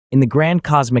In the grand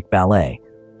cosmic ballet,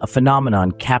 a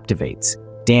phenomenon captivates,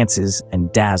 dances, and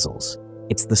dazzles.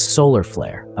 It's the solar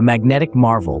flare, a magnetic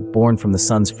marvel born from the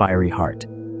sun's fiery heart.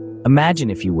 Imagine,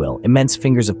 if you will, immense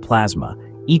fingers of plasma,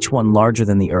 each one larger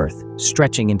than the Earth,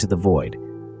 stretching into the void.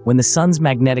 When the sun's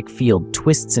magnetic field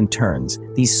twists and turns,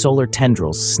 these solar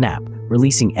tendrils snap,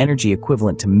 releasing energy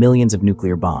equivalent to millions of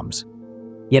nuclear bombs.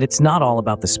 Yet it's not all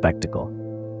about the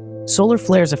spectacle. Solar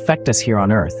flares affect us here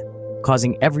on Earth,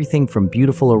 causing everything from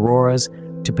beautiful auroras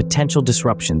to potential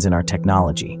disruptions in our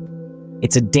technology.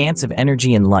 It's a dance of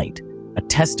energy and light, a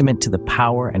testament to the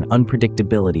power and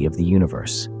unpredictability of the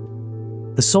universe.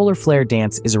 The solar flare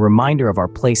dance is a reminder of our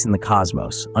place in the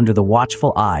cosmos, under the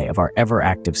watchful eye of our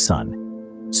ever-active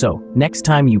sun. So, next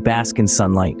time you bask in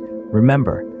sunlight,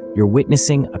 remember, you're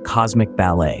witnessing a cosmic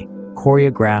ballet,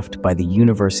 choreographed by the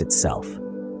universe itself.